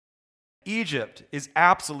Egypt is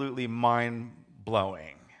absolutely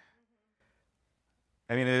mind-blowing.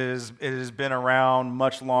 I mean, it has been around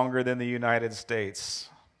much longer than the United States.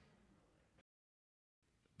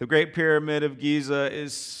 The Great Pyramid of Giza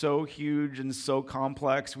is so huge and so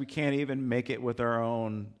complex, we can't even make it with our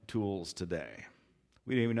own tools today.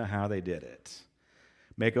 We don't even know how they did it.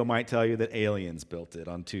 Mako might tell you that aliens built it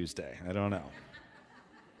on Tuesday. I don't know.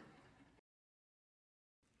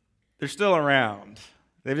 They're still around.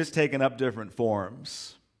 They've just taken up different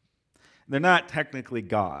forms. They're not technically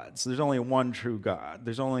gods. There's only one true God.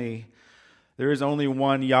 There is only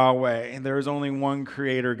one Yahweh, and there is only one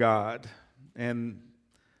creator God. And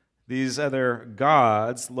these other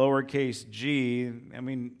gods, lowercase g,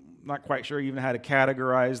 not quite sure even how to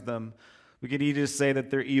categorize them. We could either say that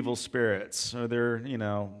they're evil spirits, or they're,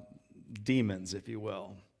 demons, if you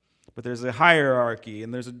will. But there's a hierarchy,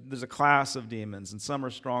 and there's a class of demons, and some are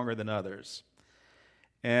stronger than others.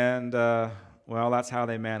 And, that's how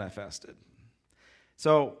they manifested.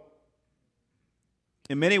 So,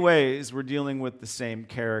 in many ways, we're dealing with the same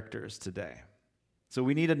characters today. So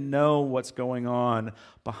we need to know what's going on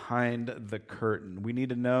behind the curtain. We need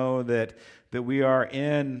to know that we're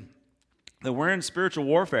in spiritual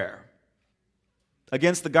warfare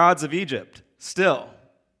against the gods of Egypt still.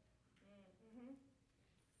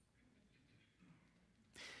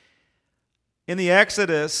 In the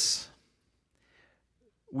Exodus,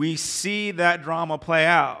 we see that drama play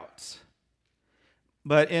out.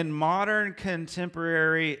 But in modern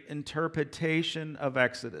contemporary interpretation of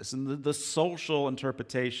Exodus, and the social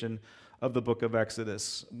interpretation of the book of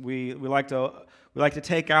Exodus, we like to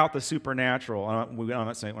take out the supernatural. I'm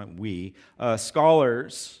not saying we.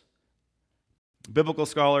 Scholars, biblical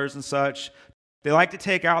scholars and such, they like to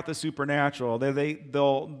take out the supernatural.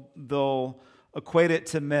 They'll equate it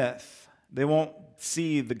to myth. They won't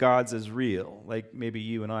see the gods as real, like maybe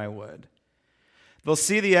you and I would. They'll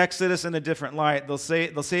see the Exodus in a different light. They'll say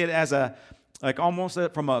it as almost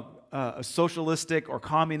from a socialistic or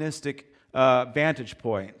communistic vantage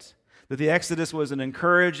point. That the Exodus was an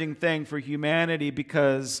encouraging thing for humanity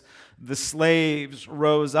because the slaves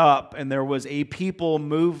rose up and there was a people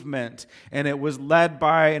movement and it was led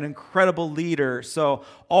by an incredible leader. So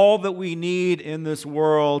all that we need in this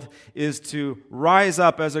world is to rise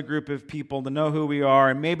up as a group of people to know who we are,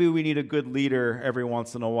 and maybe we need a good leader every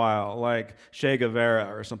once in a while, like Che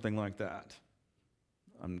Guevara or something like that.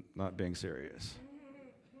 I'm not being serious.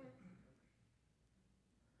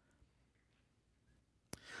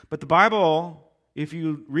 But the Bible, if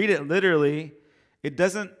you read it literally, it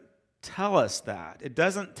doesn't tell us that. It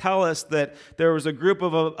doesn't tell us that there was a group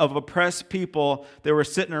of oppressed people that were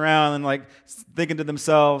sitting around and thinking to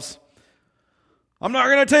themselves, I'm not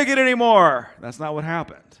going to take it anymore. That's not what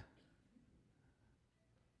happened.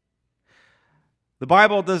 The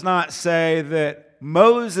Bible does not say that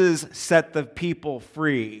Moses set the people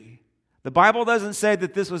free. The Bible doesn't say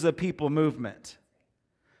that this was a people movement.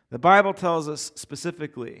 The Bible tells us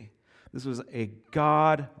specifically this was a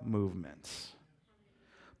God movement.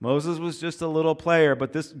 Moses was just a little player,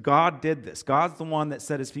 but God did this. God's the one that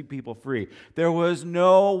set his people free. There was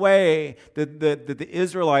no way that the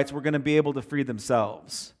Israelites were going to be able to free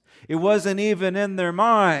themselves. It wasn't even in their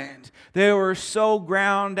mind. They were so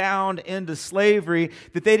ground down into slavery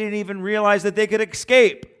that they didn't even realize that they could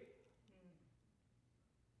escape.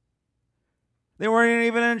 They weren't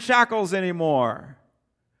even in shackles anymore.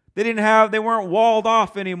 They weren't walled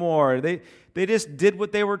off anymore. They just did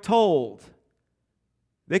what they were told.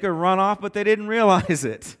 They could run off, but they didn't realize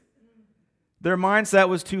it. Their mindset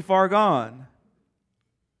was too far gone.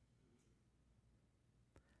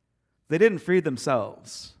 They didn't free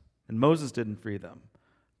themselves, and Moses didn't free them.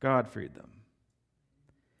 God freed them.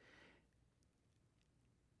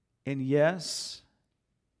 And yes,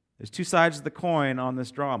 there's two sides of the coin on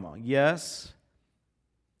this drama. Yes,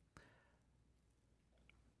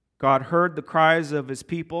 God heard the cries of his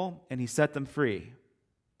people, and he set them free.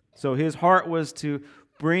 So his heart was to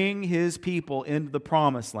bring his people into the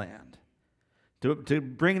promised land, to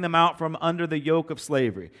bring them out from under the yoke of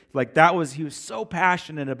slavery. He was so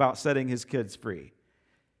passionate about setting his kids free.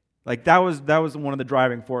 That was one of the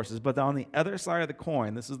driving forces. But on the other side of the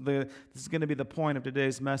coin, this is going to be the point of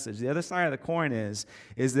today's message. The other side of the coin is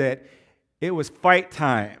that it was fight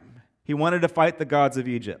time. He wanted to fight the gods of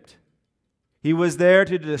Egypt. He was there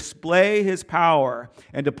to display his power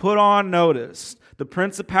and to put on notice the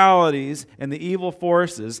principalities and the evil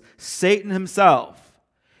forces, Satan himself,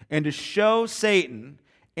 and to show Satan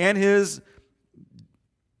and his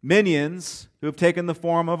minions, who have taken the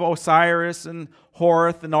form of Osiris and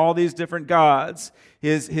Horeth and all these different gods.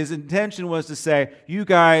 His intention was to say, you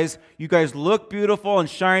guys look beautiful and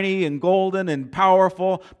shiny and golden and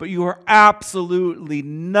powerful, but you are absolutely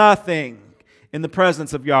nothing in the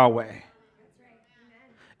presence of Yahweh.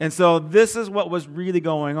 And so this is what was really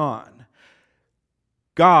going on.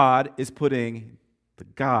 God is putting the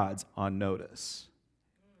gods on notice.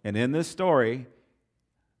 And in this story,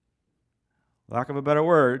 lack of a better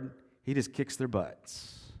word, he just kicks their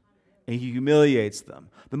butts. And he humiliates them.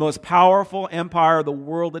 The most powerful empire the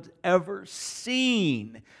world has ever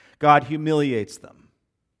seen, God humiliates them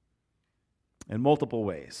in multiple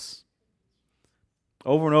ways.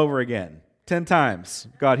 Over and over again. 10 times,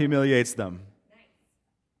 God humiliates them.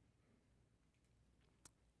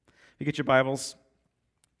 You get your Bibles?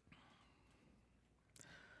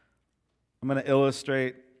 I'm going to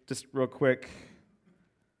illustrate just real quick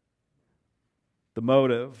the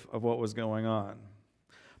motive of what was going on.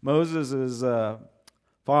 Moses'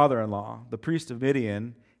 father-in-law, the priest of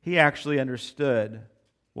Midian, he actually understood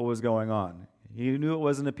what was going on. He knew it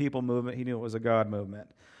wasn't a people movement. He knew it was a God movement.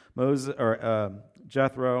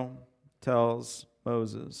 Jethro tells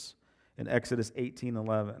Moses in Exodus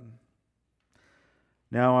 18:11,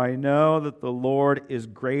 "Now I know that the Lord is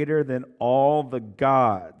greater than all the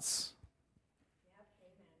gods.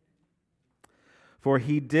 For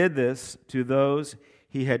he did this to those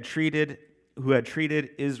who had treated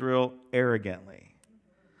Israel arrogantly."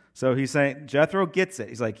 So he's saying, Jethro gets it.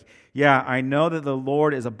 He's like, yeah, I know that the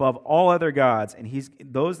Lord is above all other gods, and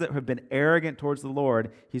those that have been arrogant towards the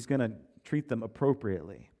Lord, he's going to treat them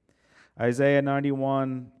appropriately. Isaiah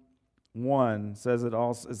 91:1 says it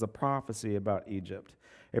also is a prophecy about Egypt,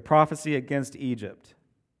 a prophecy against Egypt.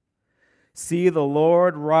 "See, the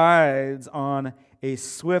Lord rides on a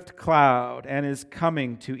swift cloud and is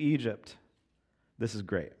coming to Egypt." This is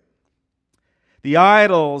great. "The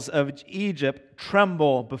idols of Egypt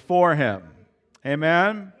tremble before him."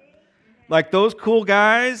 Amen? Like those cool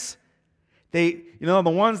guys, the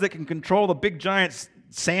ones that can control the big giant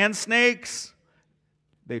sand snakes,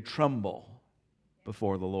 they tremble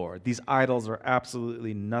before the Lord. These idols are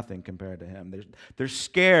absolutely nothing compared to him. They're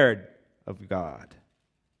scared of God.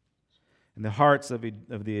 And the hearts of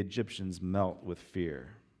the Egyptians melt with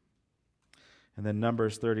fear. And then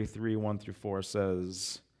Numbers 33:1-4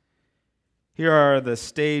 says, "Here are the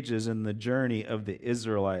stages in the journey of the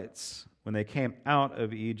Israelites when they came out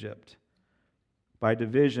of Egypt by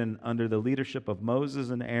division under the leadership of Moses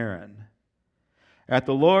and Aaron. At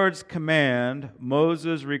the Lord's command,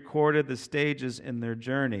 Moses recorded the stages in their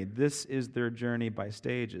journey. This is their journey by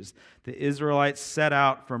stages. The Israelites set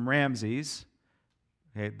out from Ramses."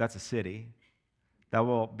 Okay, that's a city. That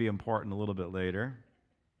will be important a little bit later.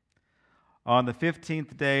 "On the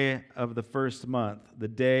 15th day of the first month, the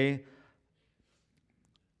day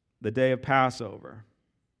of Passover,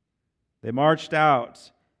 they marched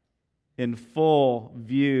out in full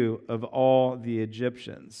view of all the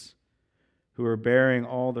Egyptians who were bearing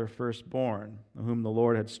all their firstborn, whom the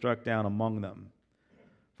Lord had struck down among them.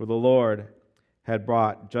 For the Lord had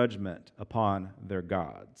brought judgment upon their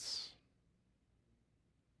gods."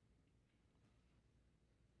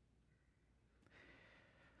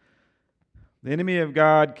 The enemy of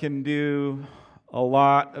God can do a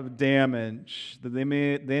lot of damage.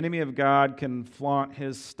 The enemy of God can flaunt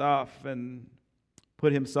his stuff and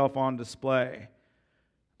put himself on display.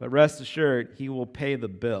 But rest assured, he will pay the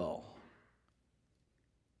bill.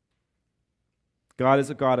 God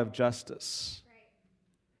is a God of justice.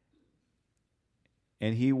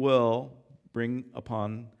 And he will bring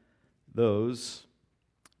upon those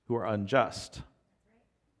who are unjust.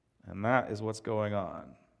 And that is what's going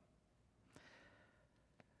on.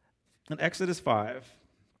 In Exodus 5,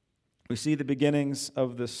 we see the beginnings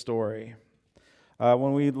of this story.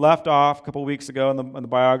 When we left off a couple weeks ago in the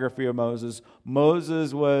biography of Moses,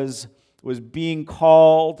 Moses was being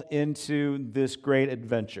called into this great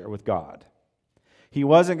adventure with God. He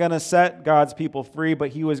wasn't going to set God's people free, but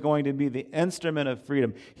he was going to be the instrument of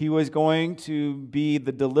freedom. He was going to be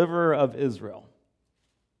the deliverer of Israel.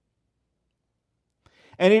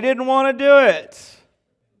 And he didn't want to do it.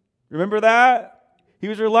 Remember that? He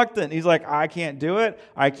was reluctant. He's like, I can't do it.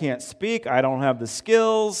 I can't speak. I don't have the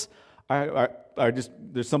skills.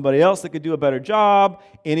 There's somebody else that could do a better job.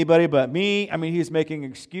 Anybody but me. I mean, he's making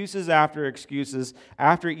excuses after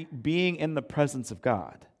being in the presence of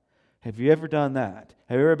God. Have you ever done that?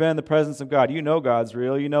 Have you ever been in the presence of God? You know God's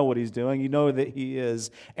real. You know what he's doing. You know that he has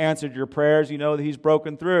answered your prayers. You know that he's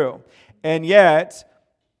broken through. And yet,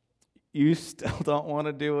 you still don't want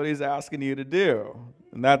to do what he's asking you to do.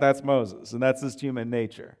 And that's Moses, and that's his human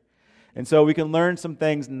nature. And so we can learn some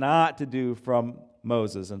things not to do from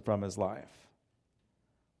Moses and from his life.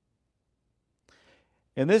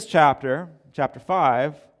 In this chapter, chapter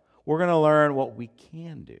 5, we're going to learn what we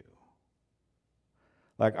can do.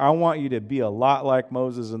 Like, I want you to be a lot like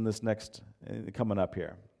Moses in this next, coming up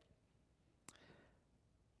here.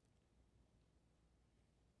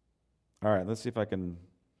 All right, let's see if I can,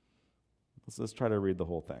 let's try to read the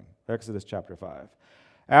whole thing. Exodus chapter 5.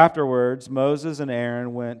 Afterwards, Moses and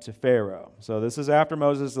Aaron went to Pharaoh. So this is after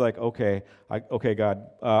Moses is like, okay, God,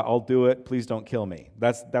 I'll do it. Please don't kill me.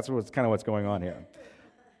 That's kind of what's going on here.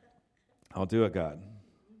 I'll do it, God.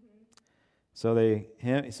 So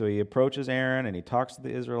he approaches Aaron and he talks to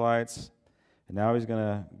the Israelites, and now he's going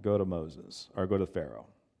to go to Moses, or go to Pharaoh.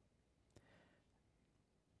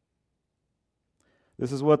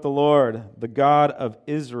 This is what the Lord, the God of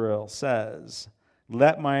Israel, says: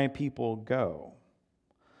 "Let my people go,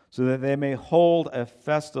 so that they may hold a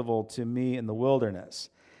festival to me in the wilderness."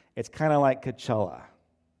 It's kind of like Coachella.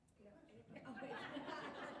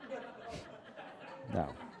 No.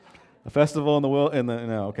 A festival not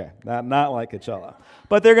like Coachella.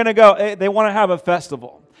 But they're going to go, they want to have a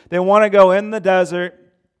festival. They want to go in the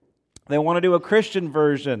desert. They want to do a Christian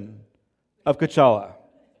version of Coachella.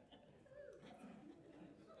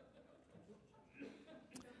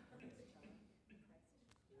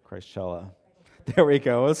 Christchella. There we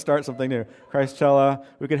go. Let's start something new. Christchella.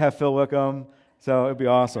 We could have Phil Wickham. So it'd be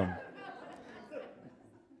awesome.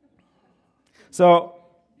 So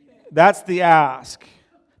that's the ask.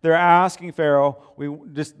 They're asking Pharaoh, we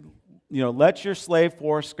just, let your slave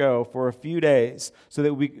force go for a few days,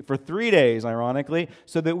 for 3 days, ironically,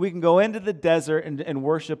 so that we can go into the desert and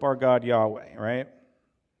worship our God Yahweh, right?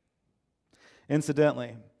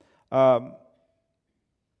 Incidentally, the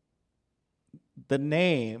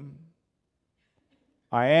name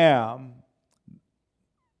I am,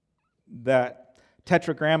 that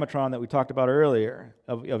tetragrammaton that we talked about earlier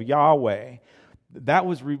of Yahweh, that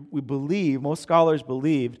was, we believe, most scholars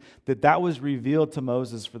believed that was revealed to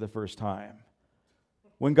Moses for the first time.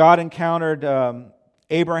 When God encountered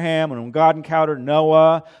Abraham, and when God encountered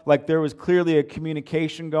Noah, like there was clearly a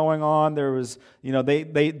communication going on. There was,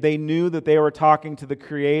 they knew that they were talking to the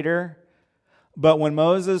Creator. But when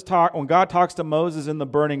God talks to Moses in the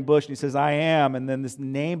burning bush, and he says, "I am," and then this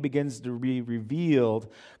name begins to be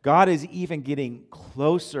revealed, God is even getting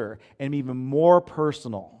closer and even more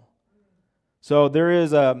personal. So there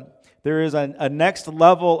is a next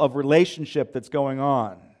level of relationship that's going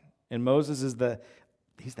on, and Moses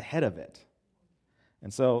he's the head of it.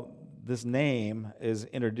 And so this name is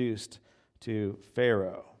introduced to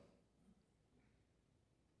Pharaoh.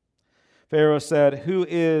 Pharaoh said, "Who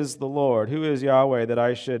is the Lord? Who is Yahweh, that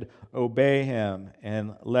I should obey him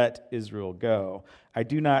and let Israel go? I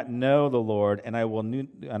do not know the Lord, and I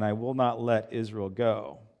will not let Israel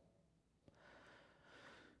go."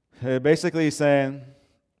 Basically he's saying,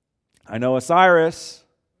 I know Osiris,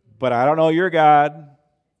 but I don't know your God.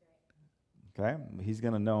 Okay? He's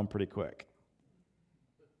going to know him pretty quick.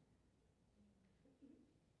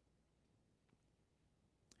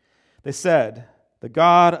 They said, "The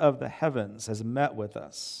God of the heavens has met with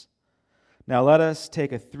us. Now let us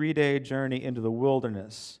take a 3-day journey into the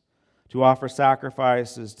wilderness to offer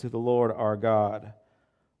sacrifices to the Lord our God,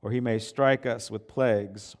 or he may strike us with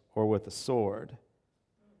plagues or with a sword."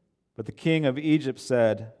 But the king of Egypt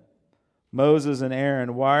said, "Moses and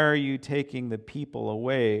Aaron, why are you taking the people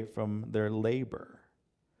away from their labor?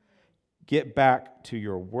 Get back to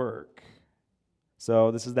your work." So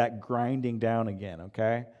this is that grinding down again,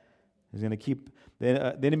 okay? He's going to keep,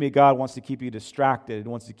 the enemy of God wants to keep you distracted,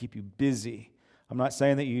 wants to keep you busy. I'm not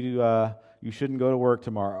saying that you shouldn't go to work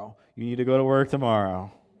tomorrow. You need to go to work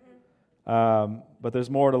tomorrow. But there's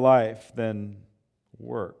more to life than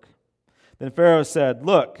work. Then Pharaoh said,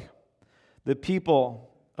 "Look, the people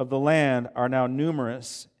of the land are now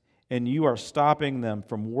numerous, and you are stopping them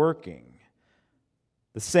from working."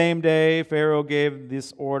 The same day, Pharaoh gave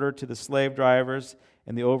this order to the slave drivers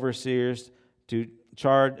and the overseers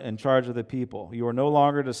in charge of the people: "You are no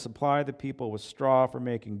longer to supply the people with straw for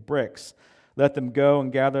making bricks. Let them go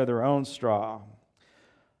and gather their own straw.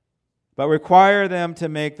 But require them to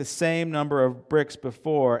make the same number of bricks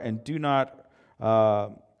before, and do not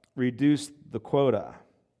reduce the quota.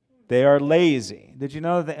 They are lazy." Did you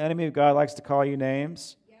know that the enemy of God likes to call you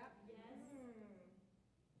names? Yeah.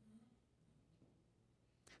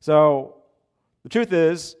 So the truth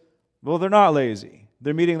is, they're not lazy.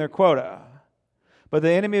 They're meeting their quota. But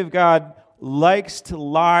the enemy of God likes to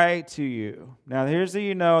lie to you. Now, here's how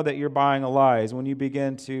you know that you're buying a lie, is when you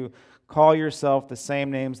begin to call yourself the same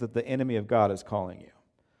names that the enemy of God is calling you.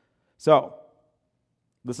 So,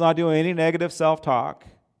 Let's not do any negative self-talk.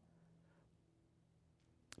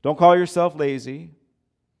 Don't call yourself lazy.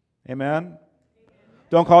 Amen?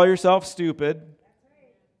 Don't call yourself stupid.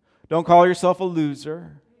 Don't call yourself a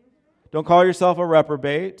loser. Don't call yourself a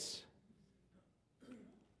reprobate.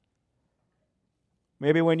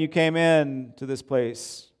 Maybe when you came in to this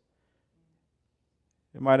place,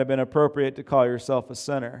 it might have been appropriate to call yourself a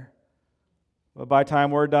sinner. But by the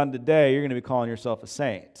time we're done today, you're going to be calling yourself a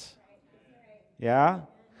saint. Yeah?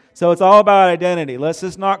 So it's all about identity. Let's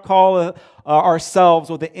just not call ourselves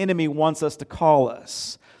what the enemy wants us to call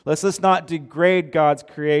us. Let's just not degrade God's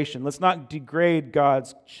creation. Let's not degrade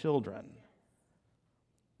God's children.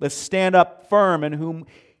 Let's stand up firm in whom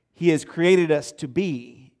He has created us to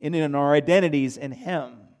be and in our identities in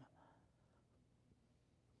Him.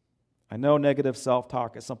 I know negative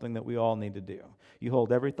self-talk is something that we all need to do. You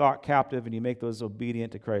hold every thought captive and you make those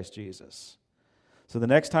obedient to Christ Jesus. So the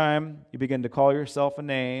next time you begin to call yourself a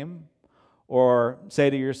name or say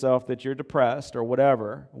to yourself that you're depressed or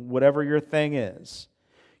whatever your thing is,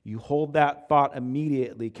 you hold that thought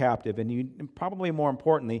immediately captive. And probably more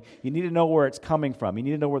importantly, you need to know where it's coming from. You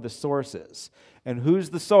need to know where the source is. And who's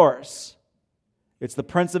the source? It's the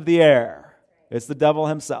prince of the air. It's the devil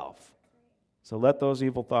himself. So let those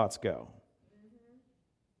evil thoughts go.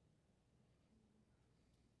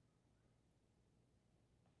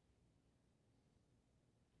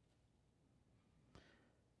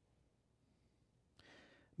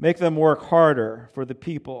 Make them work harder for the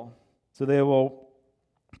people so they will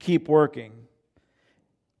keep working.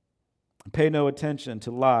 Pay no attention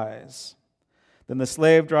to lies. Then the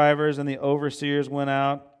slave drivers and the overseers went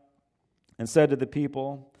out and said to the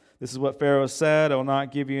people, "This is what Pharaoh said, I will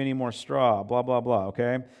not give you any more straw," blah, blah, blah,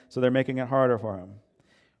 okay? So they're making it harder for him.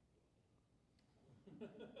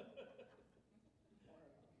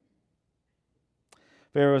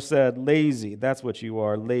 Pharaoh said, "Lazy, that's what you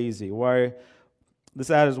are, lazy. Why?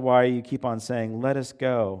 That is why you keep on saying, 'Let us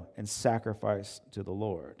go and sacrifice to the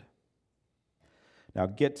Lord.' Now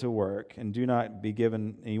get to work and do not be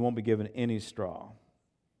given, and you won't be given any straw."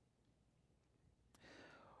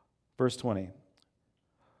 Verse 20.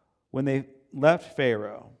 When they left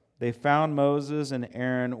Pharaoh, they found Moses and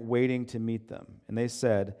Aaron waiting to meet them. And they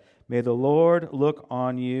said, "May the Lord look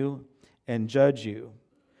on you and judge you.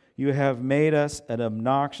 You have made us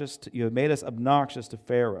obnoxious to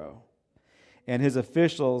Pharaoh, and his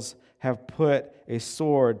officials have put a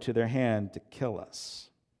sword to their hand to kill us."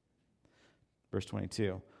 Verse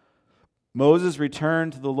 22. Moses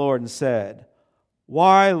returned to the Lord and said,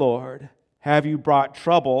 "Why, Lord, have you brought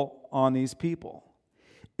trouble on these people?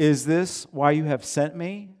 Is this why you have sent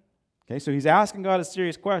me?" Okay, so he's asking God a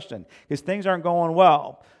serious question because things aren't going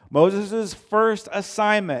well. Moses' first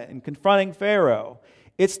assignment in confronting Pharaoh,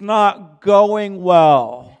 it's not going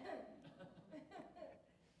well.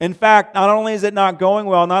 In fact, not only is it not going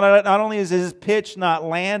well, not only is his pitch not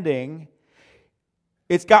landing,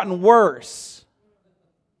 it's gotten worse.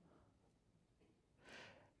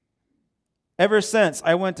 Ever since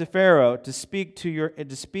I went to Pharaoh to speak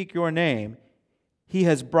your name, he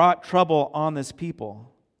has brought trouble on this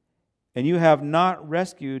people, and you have not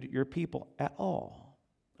rescued your people at all.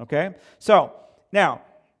 Okay? So, now,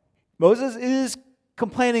 Moses is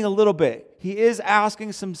complaining a little bit. He is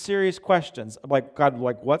asking some serious questions. Like, God,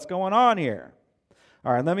 what's going on here?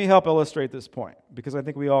 All right, let me help illustrate this point, because I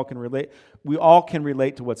think we all can relate. We all can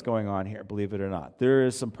relate to what's going on here, believe it or not. There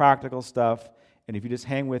is some practical stuff, and if you just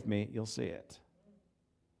hang with me, you'll see it.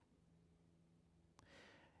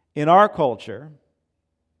 In our culture,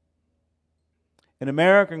 in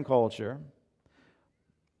American culture,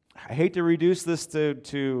 I hate to reduce this to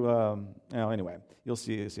anyway, you'll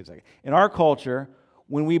see in a second. In our culture,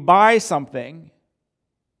 when we buy something,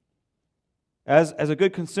 as a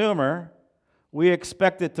good consumer, we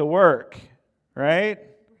expect it to work, right?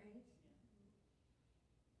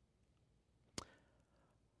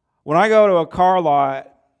 When I go to a car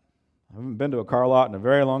lot, I haven't been to a car lot in a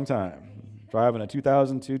very long time. Driving a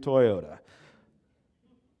 2002 Toyota.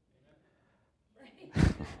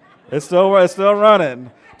 It's still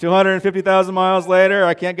running. 250,000 miles later,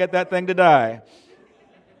 I can't get that thing to die.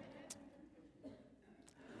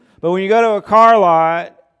 But when you go to a car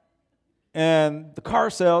lot and the car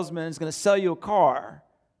salesman is going to sell you a car,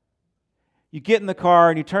 you get in the car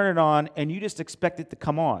and you turn it on and you just expect it to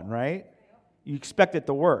come on, right? You expect it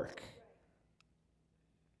to work.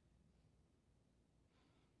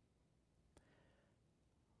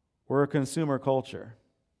 We're a consumer culture.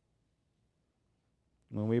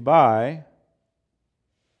 When we buy,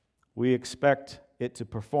 we expect it to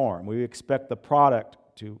perform. We expect the product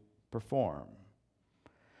to perform.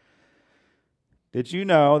 Did you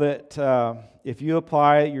know that if you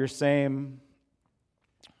apply your same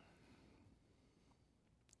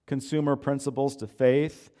consumer principles to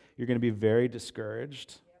faith, you're going to be very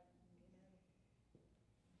discouraged?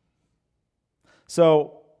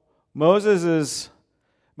 So Moses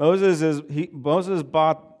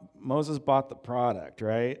bought the product,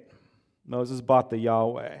 right? Moses bought the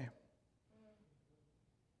Yahweh.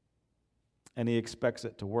 And he expects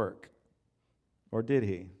it to work. Or did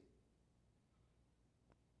he?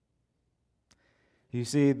 You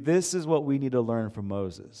see, this is what we need to learn from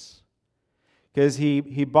Moses. Because he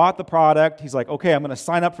bought the product. He's like, okay, I'm going to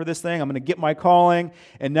sign up for this thing. I'm going to get my calling.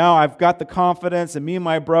 And now I've got the confidence. And me and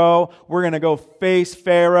my bro, we're going to go face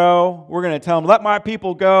Pharaoh. We're going to tell him, let my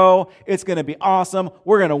people go. It's going to be awesome.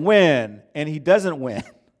 We're going to win. And he doesn't win.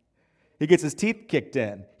 He gets his teeth kicked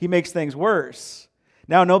in. He makes things worse.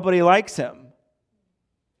 Now nobody likes him.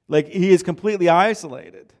 Like, he is completely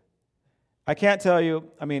isolated. I can't tell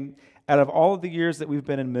you, out of all of the years that we've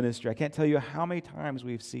been in ministry, I can't tell you how many times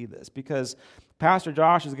we've seen this, because Pastor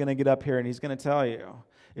Josh is going to get up here and he's going to tell you,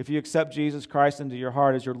 if you accept Jesus Christ into your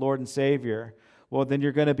heart as your Lord and Savior, well, then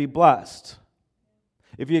you're going to be blessed.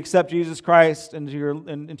 If you accept Jesus Christ into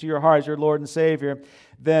your heart as your Lord and Savior,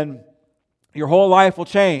 then your whole life will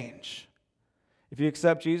change. If you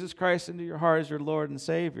accept Jesus Christ into your heart as your Lord and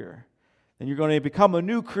Savior, then you're going to become a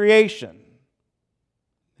new creation.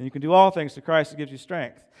 And you can do all things through Christ who gives you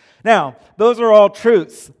strength. Now, those are all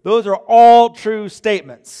truths. Those are all true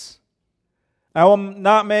statements. I will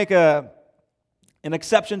not make an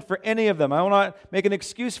exception for any of them. I will not make an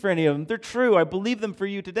excuse for any of them. They're true. I believe them for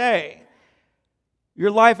you today. Your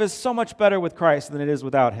life is so much better with Christ than it is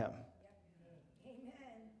without Him.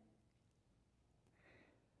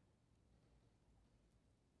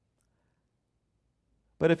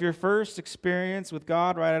 But if your first experience with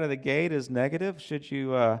God right out of the gate is negative, should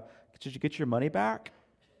you get your money back?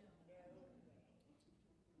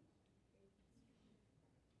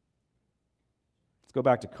 Let's go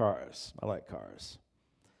back to cars. I like cars.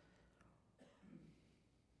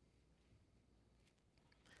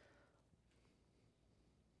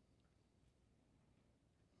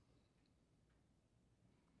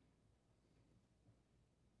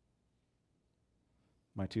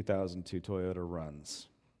 My 2002 Toyota runs.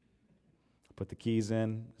 Put the keys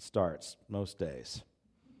in, starts most days.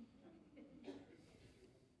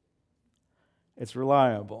 It's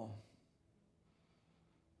reliable.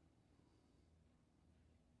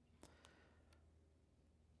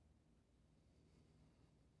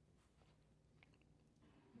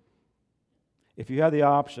 If you have the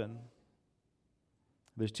option,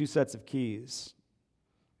 there's 2 sets of keys,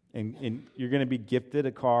 and you're going to be gifted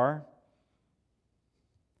a car.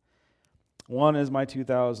 One is my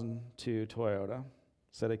 2002 Toyota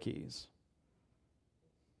set of keys.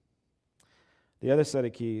 The other set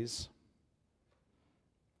of keys,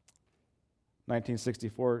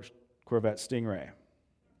 1964 Corvette Stingray.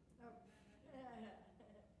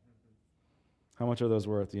 How much are those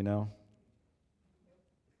worth, do you know?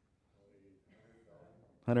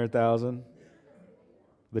 100,000?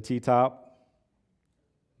 The T-top?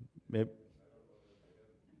 Maybe.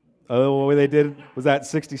 Oh, what they did, was that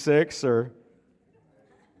 66 or?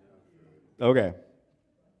 Okay.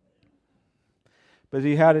 But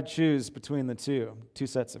he had to choose between the two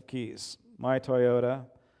sets of keys. My Toyota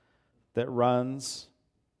that runs,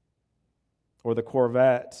 or the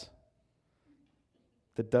Corvette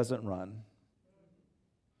that doesn't run.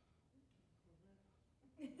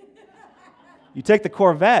 You take the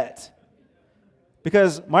Corvette,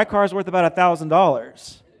 because my car is worth about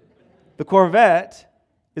 $1,000. The Corvette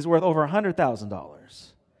is worth over $100,000.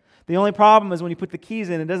 The only problem is when you put the keys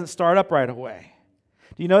in, it doesn't start up right away.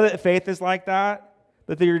 Do you know that faith is like that?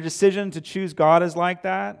 That your decision to choose God is like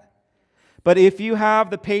that? But if you have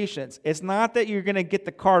the patience, it's not that you're going to get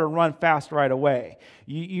the car to run fast right away.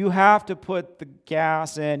 You have to put the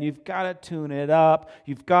gas in. You've got to tune it up.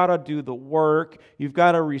 You've got to do the work. You've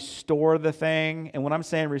got to restore the thing. And when I'm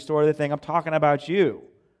saying restore the thing, I'm talking about you.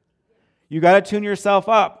 You got to tune yourself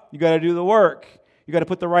up. You got to do the work. You got to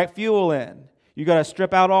put the right fuel in. You got to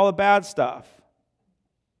strip out all the bad stuff.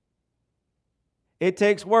 It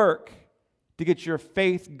takes work to get your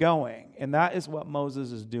faith going. And that is what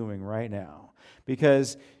Moses is doing right now.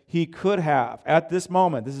 Because he could have, at this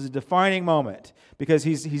moment, this is a defining moment, because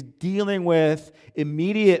he's dealing with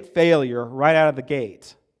immediate failure right out of the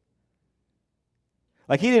gate.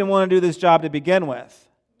 Like, he didn't want to do this job to begin with.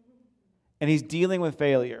 And he's dealing with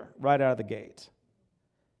failure right out of the gate.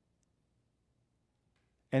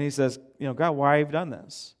 And he says, God, why have you done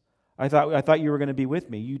this? I thought you were going to be with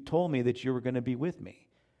me. You told me that you were going to be with me.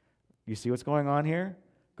 You see what's going on here?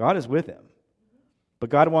 God is with him. But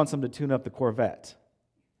God wants them to tune up the Corvette.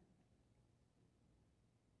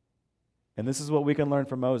 And this is what we can learn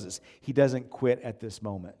from Moses. He doesn't quit at this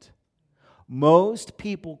moment. Most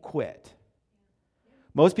people quit.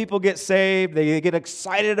 Most people get saved, they get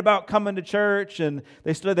excited about coming to church, and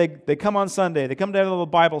they come on Sunday, they come to little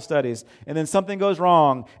Bible studies, and then something goes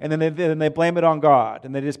wrong, and then they blame it on God,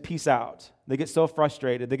 and they just peace out. They get so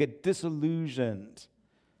frustrated, they get disillusioned.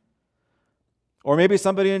 Or maybe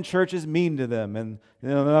somebody in church is mean to them, and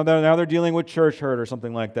now they're dealing with church hurt or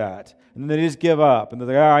something like that. And then they just give up, and they're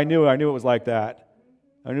like, I knew it was like that.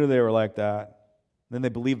 I knew they were like that. And then they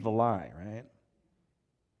believe the lie, right?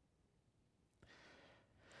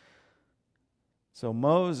 So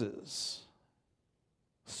Moses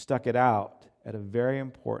stuck it out at a very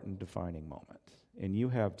important defining moment. And you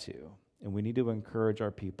have too. And we need to encourage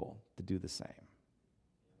our people to do the same.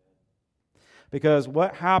 Because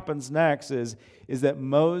what happens next is that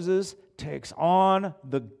Moses takes on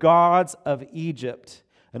the gods of Egypt.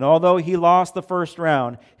 And although he lost the first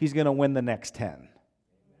round, he's going to win the next 10.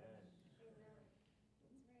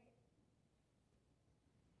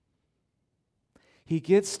 He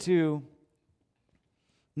gets to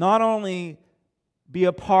not only be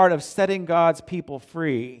a part of setting God's people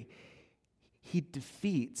free, he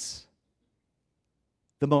defeats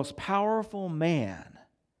the most powerful man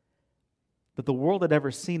that the world had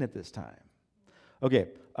ever seen at this time. Okay,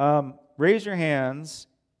 raise your hands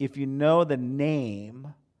if you know the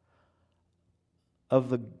name of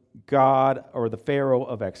the God or the Pharaoh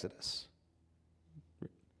of Exodus.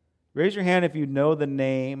 Raise your hand if you know the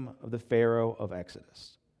name of the Pharaoh of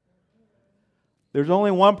Exodus. There's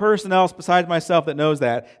only one person else besides myself that knows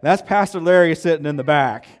that, and that's Pastor Larry sitting in the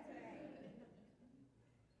back.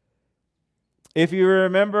 If you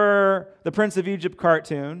remember the Prince of Egypt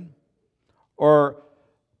cartoon, or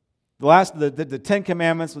the Ten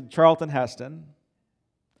Commandments with Charlton Heston,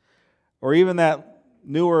 or even that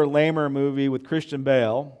newer, lamer movie with Christian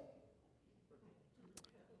Bale,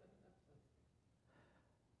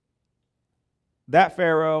 that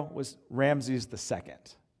Pharaoh was Ramses II.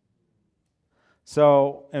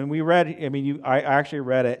 So, and we read, I actually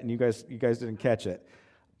read it, and you guys didn't catch it,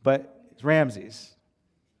 but it's Ramses.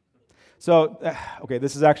 So, okay,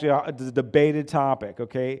 this is actually a debated topic,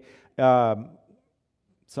 okay?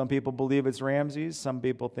 Some people believe it's Ramses. Some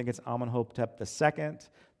people think it's Amenhotep II.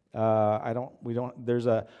 There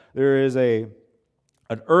is an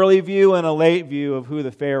early view and a late view of who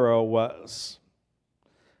the Pharaoh was.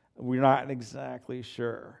 We're not exactly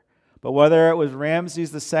sure. But whether it was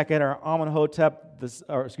Ramses II or Ramses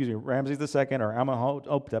II or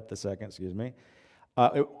Amenhotep II,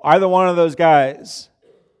 either one of those guys,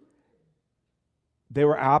 they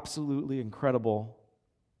were absolutely incredible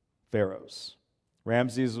pharaohs.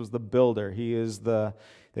 Ramses was the builder.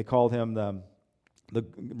 They called him the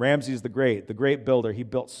Ramses the great builder. He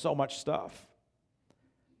built so much stuff.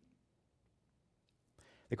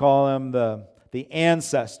 They call him the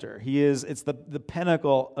ancestor. It's the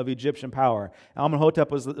pinnacle of Egyptian power. Amenhotep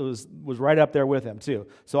was right up there with him too.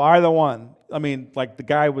 So either one, the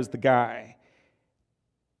guy was the guy.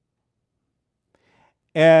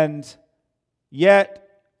 And yet,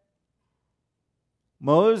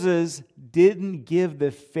 Moses didn't give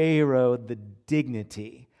the Pharaoh the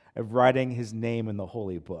dignity of writing his name in the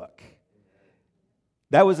holy book.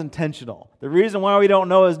 That was intentional. The reason why we don't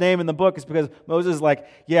know his name in the book is because Moses is like,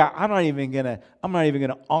 I'm not even gonna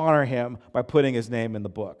honor him by putting his name in the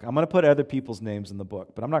book. I'm gonna put other people's names in the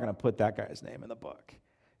book, but I'm not gonna put that guy's name in the book.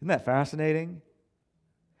 Isn't that fascinating?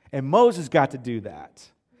 And Moses got to do that.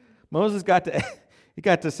 Moses got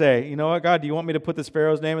to say, you know what, God, do you want me to put this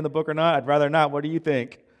Pharaoh's name in the book or not? I'd rather not. What do you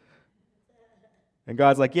think? And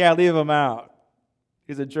God's like, leave him out.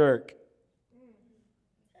 He's a jerk.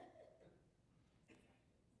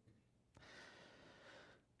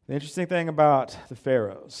 The interesting thing about the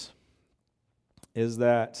pharaohs is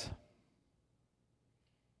that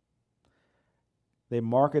they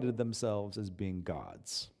marketed themselves as being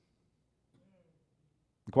gods.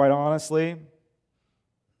 Quite honestly,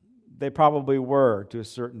 they probably were to a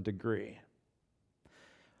certain degree.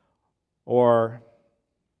 Or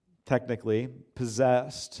technically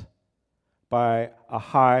possessed by a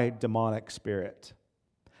high demonic spirit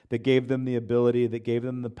that gave them the ability, that gave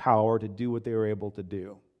them the power to do what they were able to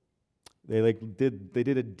do. They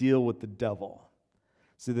did a deal with the devil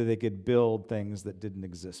so that they could build things that didn't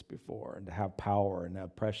exist before and to have power and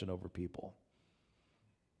oppression over people.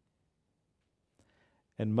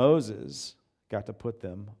 And Moses got to put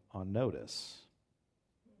them on notice.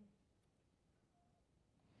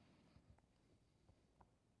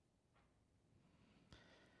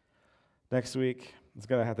 Next week, it's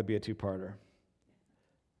going to have to be a two-parter.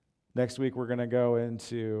 Next week, we're going to go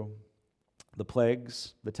into the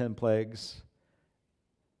plagues, the 10 plagues.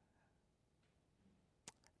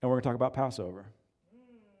 And we're going to talk about Passover.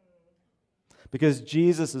 Because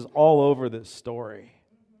Jesus is all over this story.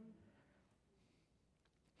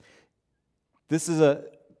 This is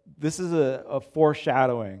a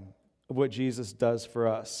foreshadowing of what Jesus does for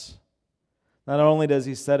us. Not only does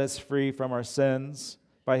he set us free from our sins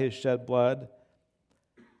by his shed blood,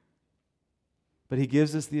 but he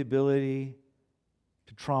gives us the ability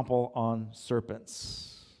to trample on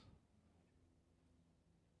serpents.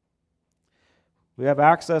 We have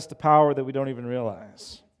access to power that we don't even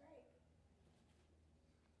realize.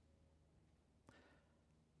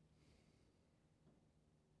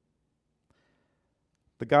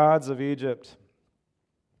 The gods of Egypt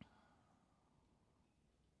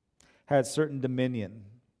had certain dominion.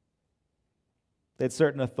 They had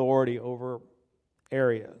certain authority over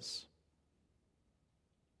areas.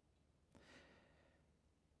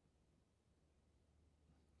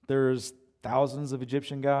 There's thousands of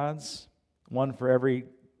Egyptian gods, one for every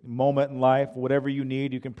moment in life. Whatever you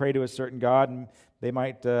need, you can pray to a certain god, and they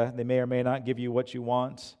may or may not give you what you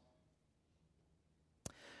want.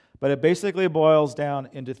 But it basically boils down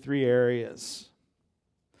into 3 areas.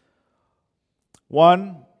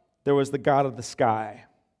 1, there was the god of the sky.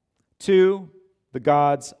 2, the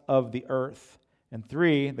gods of the earth. And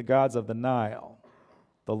 3, the gods of the Nile,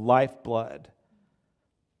 the lifeblood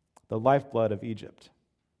of Egypt.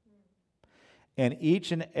 And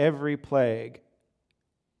each and every plague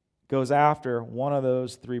goes after one of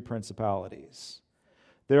those 3 principalities.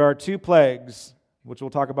 There are 2 plagues, which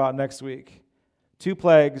we'll talk about next week. 2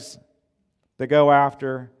 plagues that go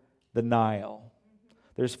after the Nile.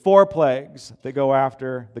 There's 4 plagues that go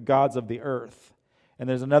after the gods of the earth. And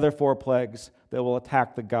there's another 4 plagues that will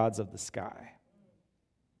attack the gods of the sky.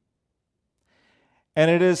 And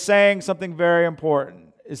it is saying something very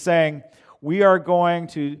important. It's saying, we are going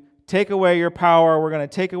to take away your power. We're going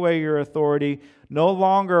to take away your authority. No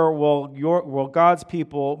longer will God's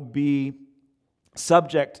people be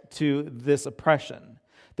subject to this oppression.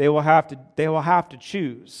 They will have to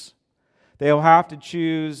choose. They will have to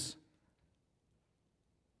choose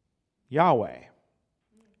Yahweh.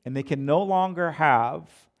 And they can no longer have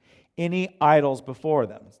any idols before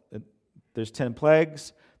them. There's 10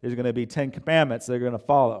 plagues. There's going to be 10 commandments they're going to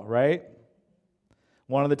follow, right?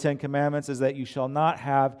 One of the 10 commandments is that you shall not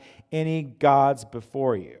have any gods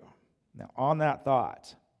before you. Now, on that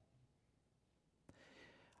thought,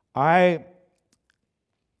 I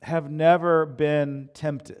have never been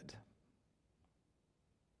tempted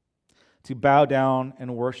to bow down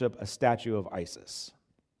and worship a statue of Isis.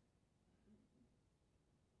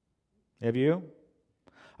 Have you?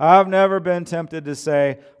 I've never been tempted to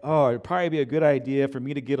say, "Oh, it'd probably be a good idea for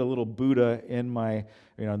me to get a little Buddha in my,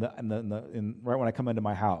 right when I come into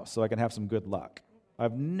my house, so I can have some good luck."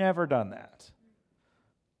 I've never done that.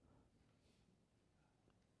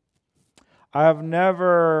 I've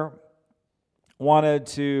never wanted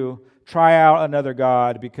to try out another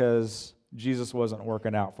god because Jesus wasn't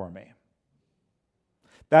working out for me.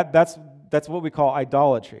 That's what we call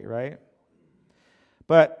idolatry, right?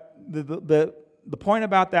 But the point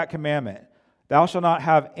about that commandment, thou shalt not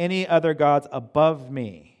have any other gods above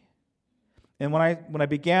me. And when I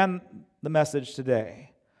began the message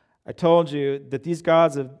today, I told you that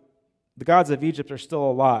the gods of Egypt are still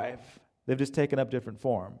alive. They've just taken up different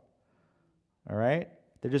form. All right?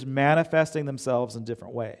 They're just manifesting themselves in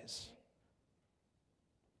different ways.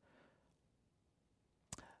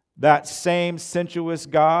 That same sensuous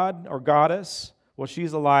god or goddess, well,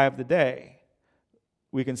 she's alive today.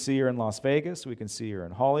 We can see her in Las Vegas. We can see her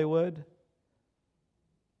in Hollywood.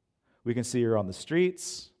 We can see her on the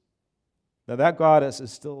streets. Now, that goddess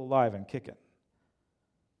is still alive and kicking.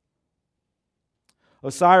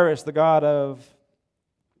 Osiris, the god of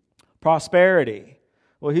prosperity,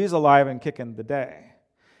 well, he's alive and kicking today.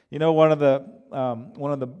 You know, one of the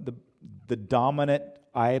dominant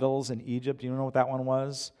idols in Egypt, you know what that one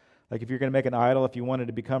was? Like if you're going to make an idol, if you wanted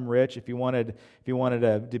to become rich, if you wanted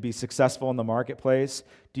to be successful in the marketplace,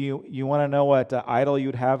 do you want to know what idol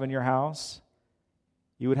you'd have in your house?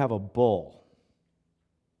 You would have a bull.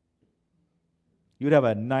 You would have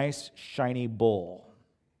a nice, shiny bull.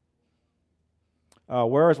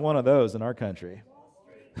 Where is one of those in our country?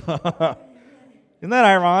 Isn't that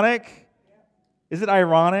ironic? Is it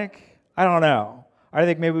ironic? I don't know. I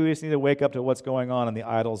think maybe we just need to wake up to what's going on in the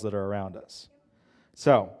idols that are around us.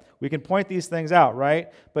 So, we can point these things out, right?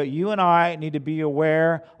 But you and I need to be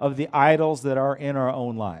aware of the idols that are in our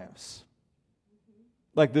own lives.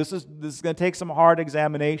 Like this is going to take some hard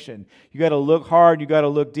examination. You got to look hard, you got to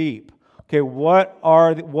look deep. Okay,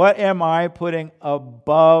 what am I putting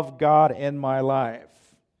above God in my life?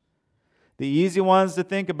 The easy ones to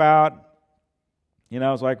think about,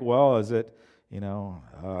 it's like, well, is it, I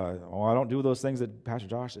don't do those things that Pastor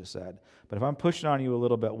Josh has said. But if I'm pushing on you a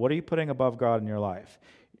little bit, what are you putting above God in your life?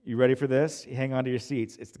 You ready for this? You hang on to your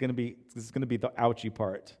seats. This is going to be the ouchy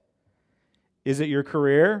part. Is it your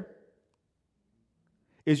career?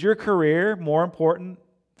 Is your career more important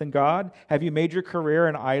than God? Have you made your career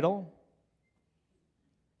an idol?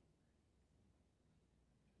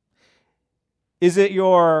 Is it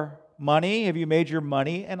your money? Have you made your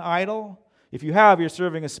money an idol? If you have, you're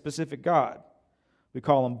serving a specific God. We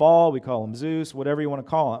call him Baal, we call him Zeus, whatever you want to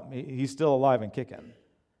call him. He's still alive and kicking.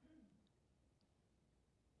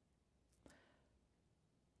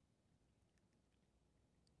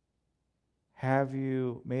 Have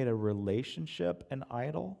you made a relationship an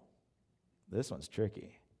idol? This one's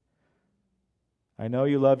tricky. I know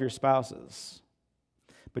you love your spouses,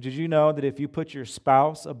 but did you know that if you put your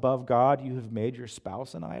spouse above God, you have made your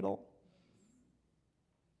spouse an idol?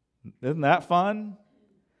 Isn't that fun?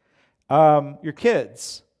 Your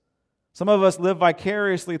kids. Some of us live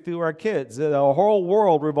vicariously through our kids. The whole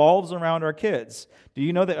world revolves around our kids. Do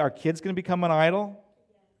you know that our kids can become an idol?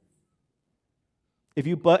 If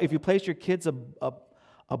you place your kids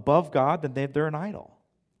above God, then they're an idol.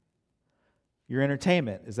 Your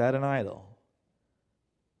entertainment, is that an idol?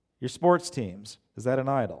 Your sports teams, is that an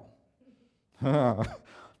idol?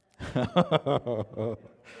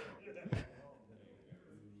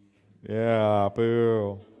 Yeah,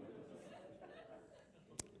 boo.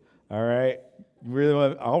 All right.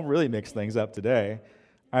 I'll really mix things up today.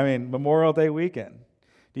 Memorial Day weekend.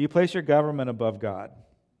 Do you place your government above God?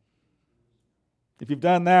 If you've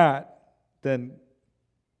done that, then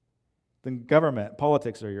government,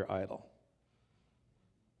 politics are your idol.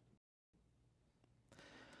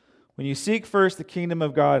 When you seek first the kingdom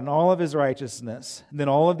of God and all of his righteousness, then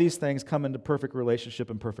all of these things come into perfect relationship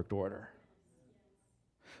and perfect order.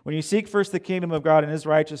 When you seek first the kingdom of God and his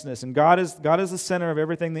righteousness, and God is the center of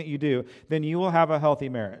everything that you do, then you will have a healthy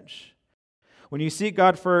marriage. When you seek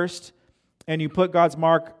God first and you put God's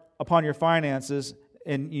mark upon your finances,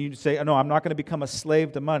 and you say, no, I'm not going to become a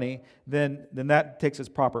slave to money, then that takes its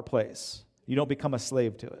proper place. You don't become a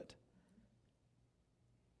slave to it.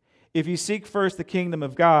 If you seek first the kingdom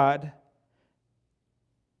of God,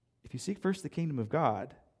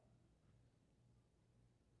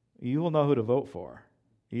 you will know who to vote for.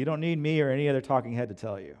 You don't need me or any other talking head to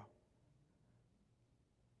tell you.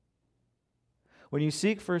 When you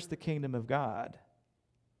seek first the kingdom of God,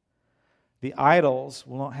 the idols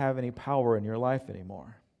will not have any power in your life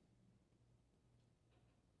anymore.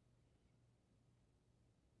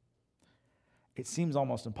 It seems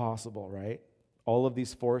almost impossible, right? All of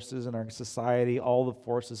these forces in our society, all the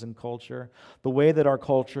forces in culture, the way that our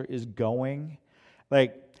culture is going,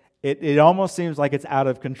 it almost seems like it's out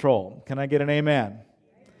of control. Can I get an amen?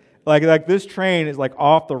 Like this train is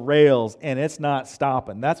off the rails and it's not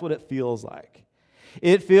stopping. That's what it feels like.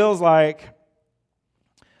 It feels like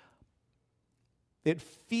the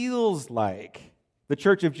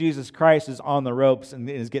Church of Jesus Christ is on the ropes and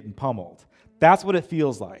is getting pummeled. That's what it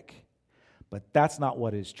feels like. But that's not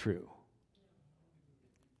what is true.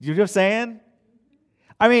 You know what I'm saying?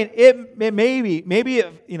 It maybe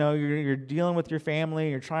if, you're dealing with your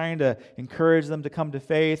family, you're trying to encourage them to come to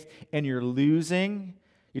faith, and you're losing.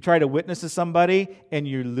 You try to witness to somebody, and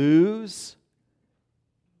you lose.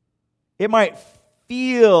 It might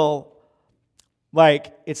feel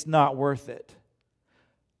like it's not worth it.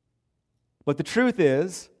 But the truth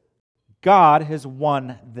is, God has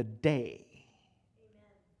won the day.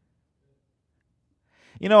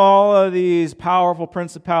 All of these powerful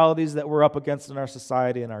principalities that we're up against in our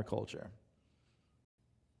society and our culture,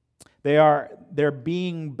 they're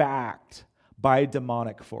being backed by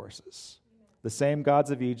demonic forces. The same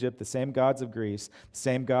gods of Egypt, the same gods of Greece, the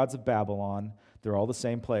same gods of Babylon. They're all the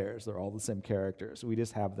same players. They're all the same characters. We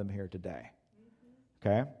just have them here today.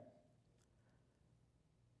 Okay?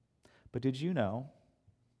 But did you know,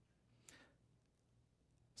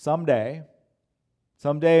 someday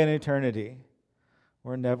in eternity,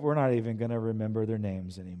 we're not even going to remember their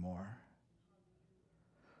names anymore.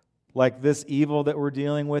 Like this evil that we're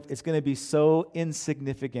dealing with, it's going to be so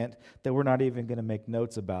insignificant that we're not even going to make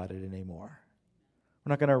notes about it anymore. We're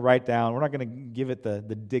not going to write down, we're not going to give it the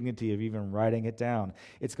dignity of even writing it down.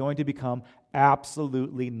 It's going to become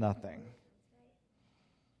absolutely nothing.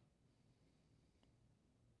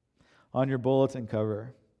 On your bulletin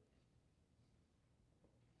cover,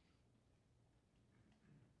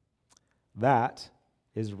 that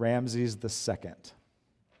is Ramses II.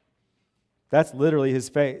 That's literally his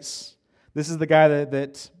face. This is the guy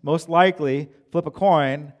that most likely, flip a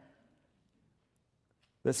coin,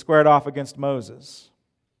 that squared off against Moses.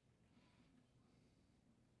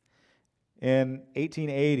 In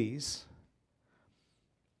 1880s,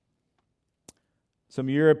 some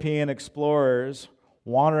European explorers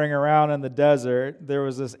wandering around in the desert, there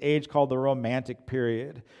was this age called the Romantic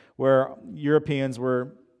period, where Europeans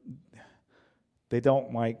they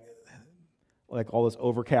don't like all this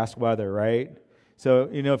overcast weather, right? So,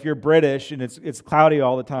 if you're British and it's cloudy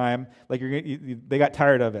all the time, they got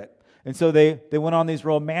tired of it. And so they went on these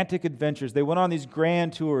romantic adventures. They went on these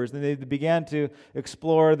grand tours, and they began to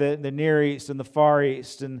explore the Near East and the Far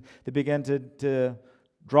East, and they began to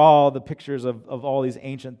draw the pictures of all these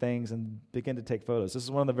ancient things and begin to take photos. This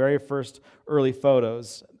is one of the very first early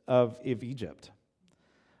photos of Egypt.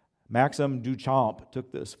 Maxim Duchamp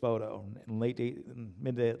took this photo in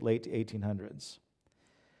mid to late 1800s.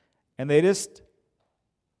 And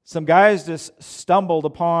some guys just stumbled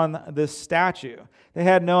upon this statue. They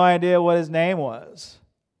had no idea what his name was.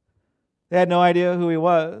 They had no idea who he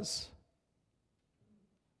was.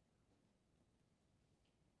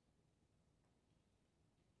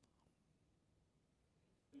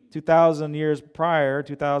 $2,000 years prior,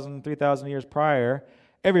 2,000, 3,000 years prior,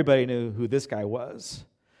 everybody knew who this guy was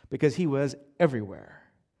because he was everywhere.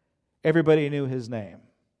 Everybody knew his name.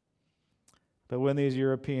 But when these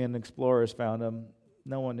European explorers found him,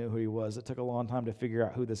 no one knew who he was. It took a long time to figure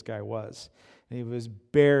out who this guy was. And he was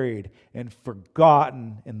buried and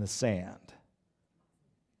forgotten in the sand.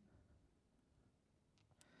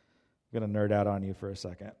 I'm going to nerd out on you for a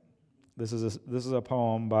second. This is a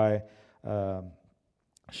poem by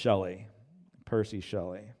Shelley, Percy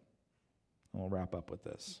Shelley. And we'll wrap up with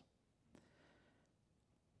this.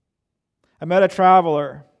 I met a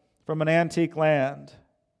traveler from an antique land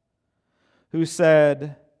who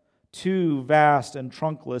said, "Two vast and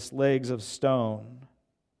trunkless legs of stone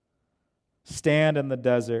stand in the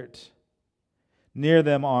desert, near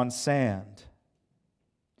them on sand.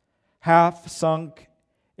 Half sunk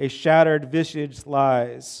a shattered visage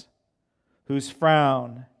lies, whose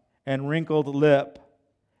frown and wrinkled lip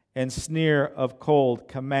and sneer of cold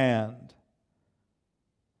command.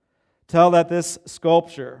 Tell that this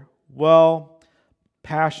sculpture, well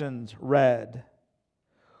passioned red,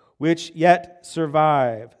 which yet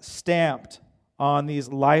survive, stamped on these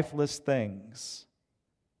lifeless things,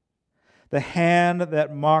 the hand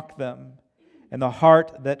that mocked them and the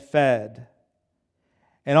heart that fed.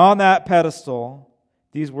 And on that pedestal,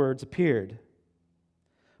 these words appeared.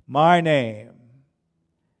 My name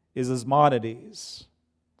is Asmodides.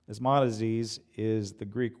 Asmodides is the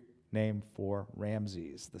Greek name for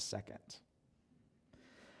Ramses II.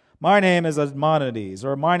 My name is Asmodides,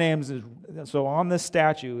 or my name is, so on this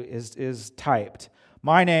statue is typed,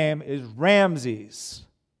 my name is Ramses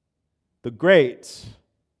the Great,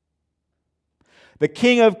 the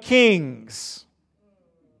King of Kings.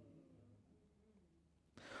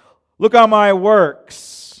 Look on my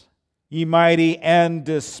works, ye mighty, and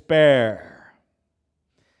despair.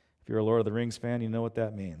 If you're a Lord of the Rings fan, you know what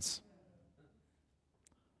that means.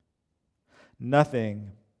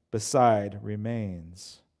 Nothing beside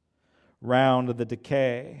remains. Round the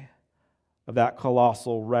decay of that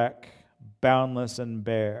colossal wreck, boundless and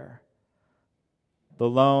bare, the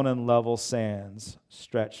lone and level sands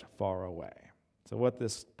stretch far away. So what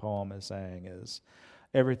this poem is saying is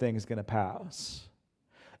everything is going to pass.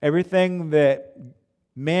 Everything that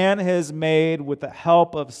man has made with the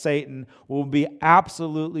help of Satan will be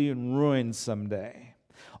absolutely ruined someday.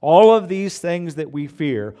 All of these things that we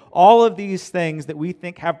fear, all of these things that we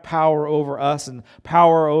think have power over us and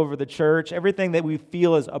power over the church, everything that we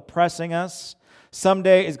feel is oppressing us,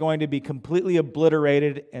 someday is going to be completely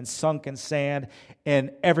obliterated and sunk in sand,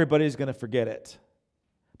 and everybody's going to forget it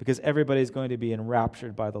because everybody's going to be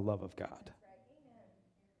enraptured by the love of God.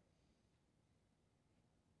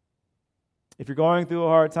 If you're going through a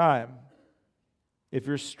hard time, if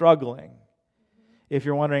you're struggling, if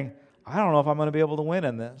you're wondering, I don't know if I'm going to be able to win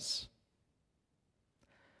in this.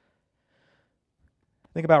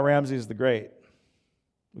 Think about Ramses the Great.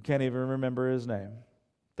 We can't even remember his name.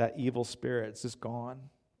 That evil spirit's just gone.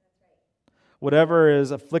 Whatever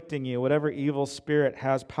is afflicting you, whatever evil spirit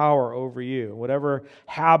has power over you, whatever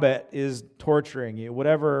habit is torturing you,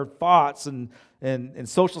 whatever thoughts and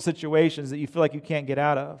social situations that you feel like you can't get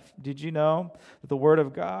out of, did you know that the Word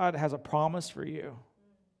of God has a promise for you?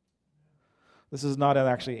 This is not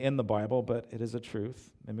actually in the Bible, but it is a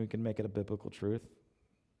truth, and we can make it a biblical truth.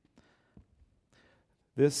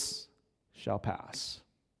 This shall pass.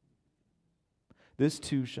 This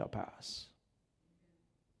too shall pass.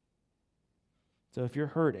 So if you're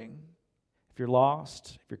hurting, If you're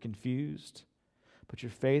lost, if you're confused, put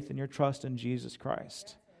your faith and your trust in Jesus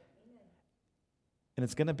Christ. And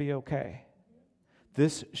it's going to be okay.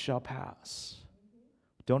 This shall pass.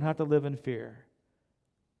 Don't have to live in fear.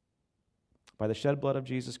 By the shed blood of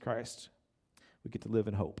Jesus Christ, we get to live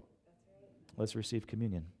in hope. Let's receive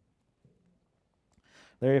communion.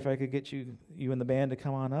 Larry, if I could get you and the band to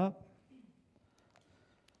come on up.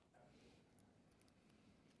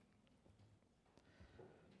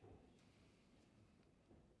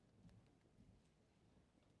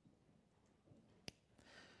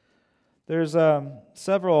 There's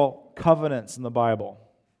several covenants in the Bible.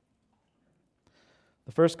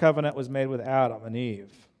 The first covenant was made with Adam and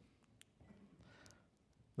Eve.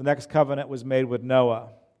 The next covenant was made with Noah.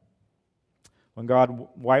 When God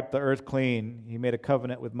wiped the earth clean, he made a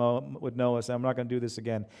covenant with Noah, saying, I'm not going to do this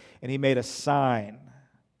again. And he made a sign.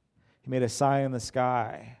 He made a sign in the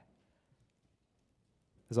sky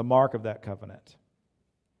as a mark of that covenant.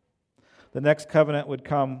 The next covenant would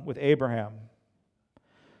come with Abraham.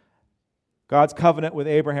 God's covenant with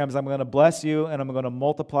Abraham is, I'm going to bless you and I'm going to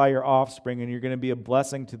multiply your offspring and you're going to be a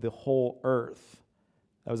blessing to the whole earth.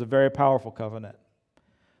 That was a very powerful covenant.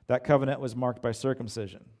 That covenant was marked by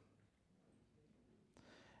circumcision.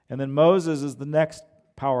 And then Moses is the next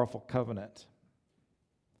powerful covenant.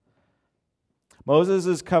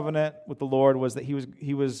 Moses' covenant with the Lord was that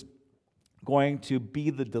he was going to be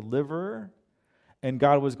the deliverer, and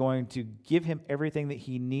God was going to give him everything that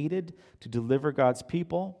he needed to deliver God's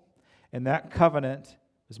people. And that covenant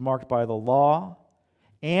was marked by the law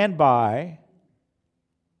and by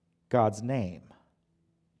God's name.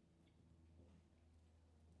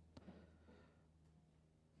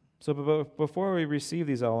 So before we receive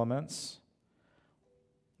these elements,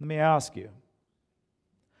 let me ask you,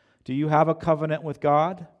 do you have a covenant with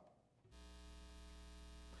God?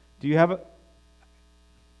 Do you have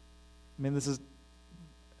this is,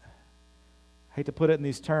 I hate to put it in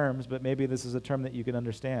these terms, but maybe this is a term that you can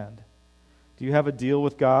understand. Do you have a deal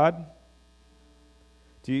with God?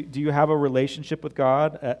 Do you have a relationship with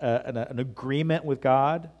God, an agreement with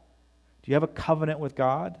God? Do you have a covenant with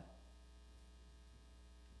God?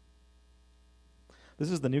 This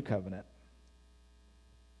is the new covenant.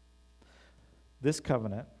 This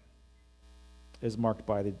covenant is marked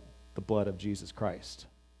by the blood of Jesus Christ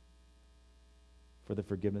for the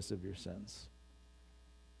forgiveness of your sins.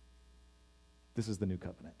 This is the new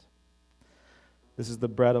covenant. This is the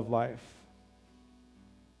bread of life.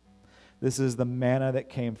 This is the manna that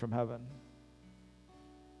came from heaven.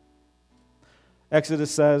 Exodus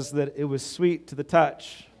says that it was sweet to the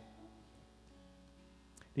touch.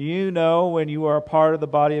 Do you know when you are a part of the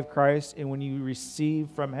body of Christ and when you receive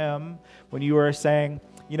from Him, when you are saying,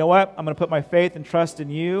 you know what, I'm going to put my faith and trust in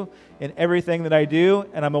you in everything that I do,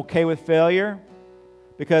 and I'm okay with failure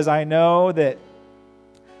because I know that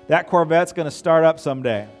Corvette's going to start up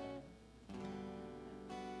someday.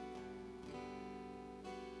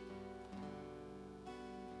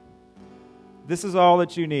 This is all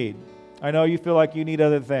that you need. I know you feel like you need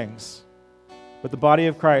other things, but the body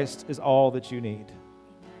of Christ is all that you need.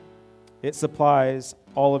 It supplies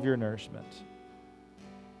all of your nourishment.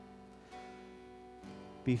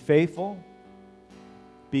 Be faithful.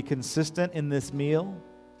 Be consistent in this meal.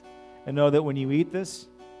 And know that when you eat this,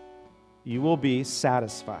 you will be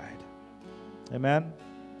satisfied. Amen?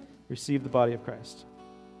 Receive the body of Christ.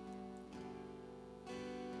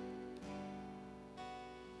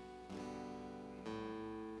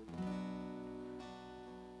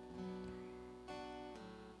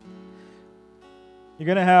 You're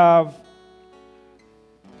going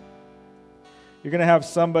to have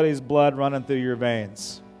somebody's blood running through your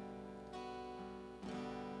veins.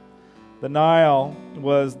 The Nile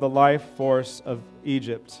was the life force of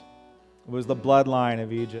Egypt. It was the bloodline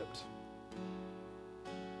of Egypt.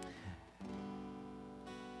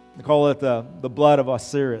 They call it the blood of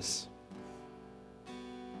Osiris.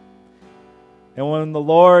 And when the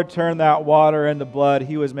Lord turned that water into blood,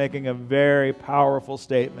 He was making a very powerful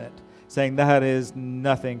statement, saying that is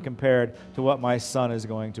nothing compared to what my Son is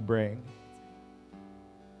going to bring.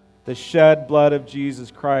 The shed blood of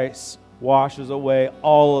Jesus Christ washes away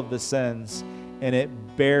all of the sins, and it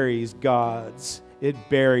buries gods. It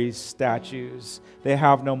buries statues. They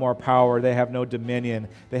have no more power. They have no dominion.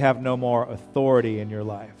 They have no more authority in your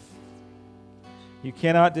life. You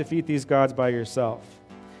cannot defeat these gods by yourself.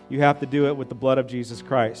 You have to do it with the blood of Jesus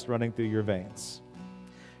Christ running through your veins.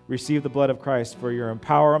 Receive the blood of Christ for your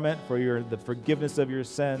empowerment, for the forgiveness of your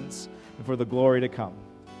sins, and for the glory to come.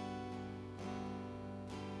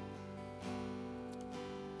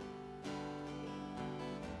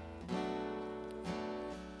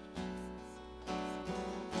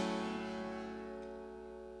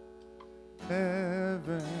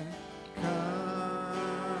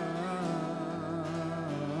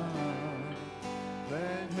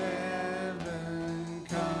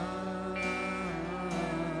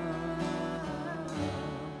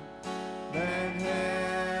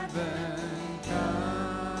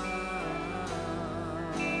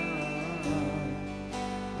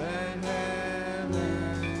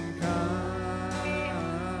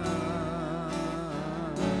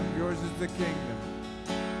 The kingdom.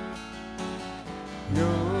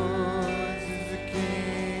 Yours is the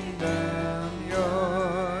kingdom.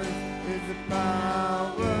 Yours is the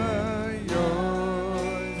power.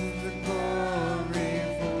 Yours is the glory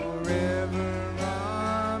forever.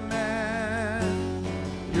 Amen.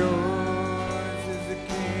 Yours is the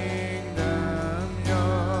kingdom.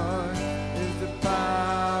 Yours is the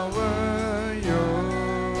power.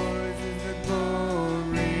 Yours is the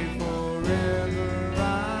glory forever.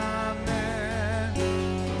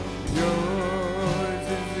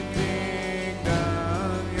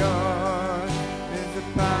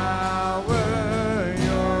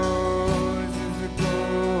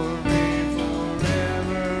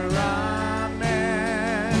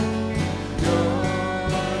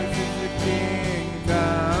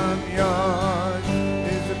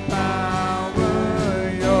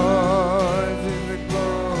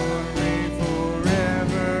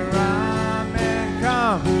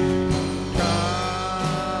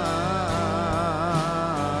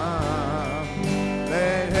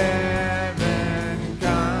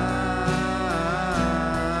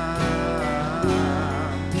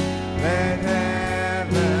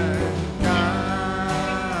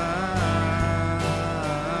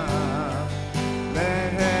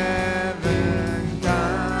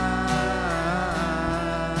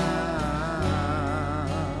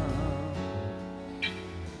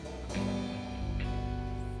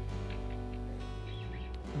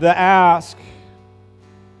 The ask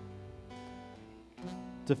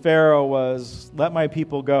to Pharaoh was, let my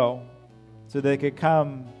people go so they could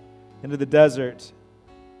come into the desert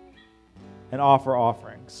and offer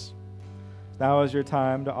offerings. Now is your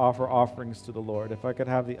time to offer offerings to the Lord. If I could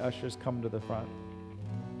have the ushers come to the front.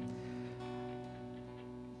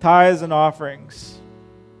 Tithes and offerings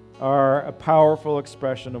are a powerful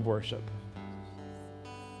expression of worship.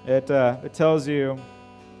 It tells you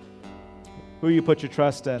who you put your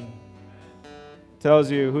trust in. It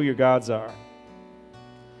tells you who your gods are.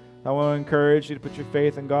 I want to encourage you to put your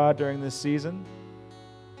faith in God during this season.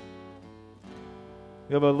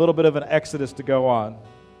 We have a little bit of an exodus to go on,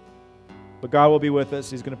 but God will be with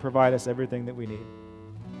us. He's going to provide us everything that we need.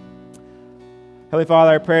 Heavenly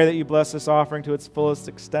Father, I pray that you bless this offering to its fullest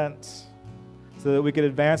extent so that we could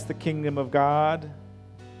advance the kingdom of God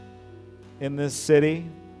in this city,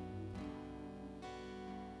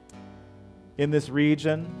 in this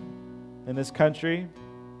region, in this country,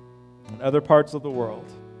 and other parts of the world.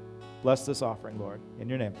 Bless this offering, Lord. In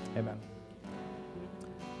your name, amen.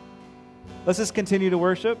 Let's just continue to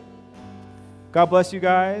worship. God bless you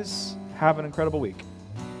guys. Have an incredible week.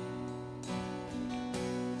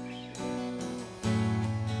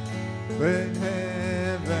 When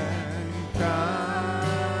heaven comes,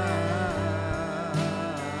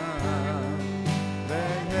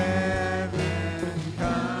 let heaven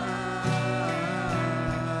come,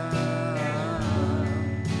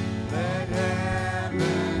 let heaven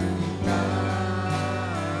come,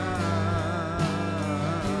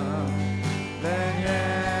 let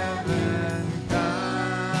heaven come,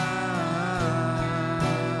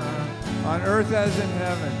 on earth as in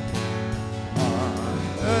heaven. On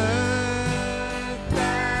earth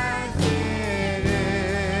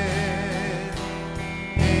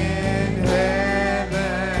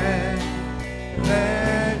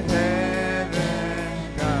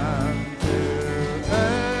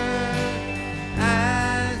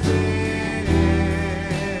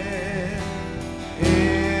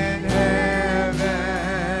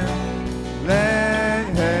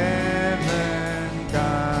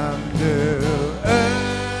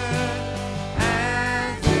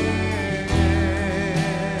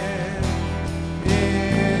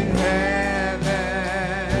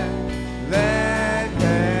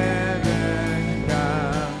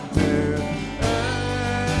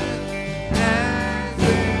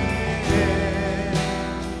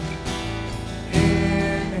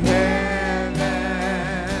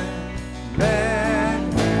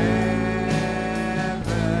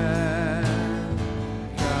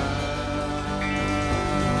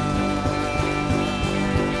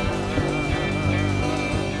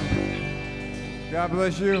God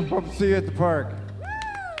bless you. Hope to see you at the park.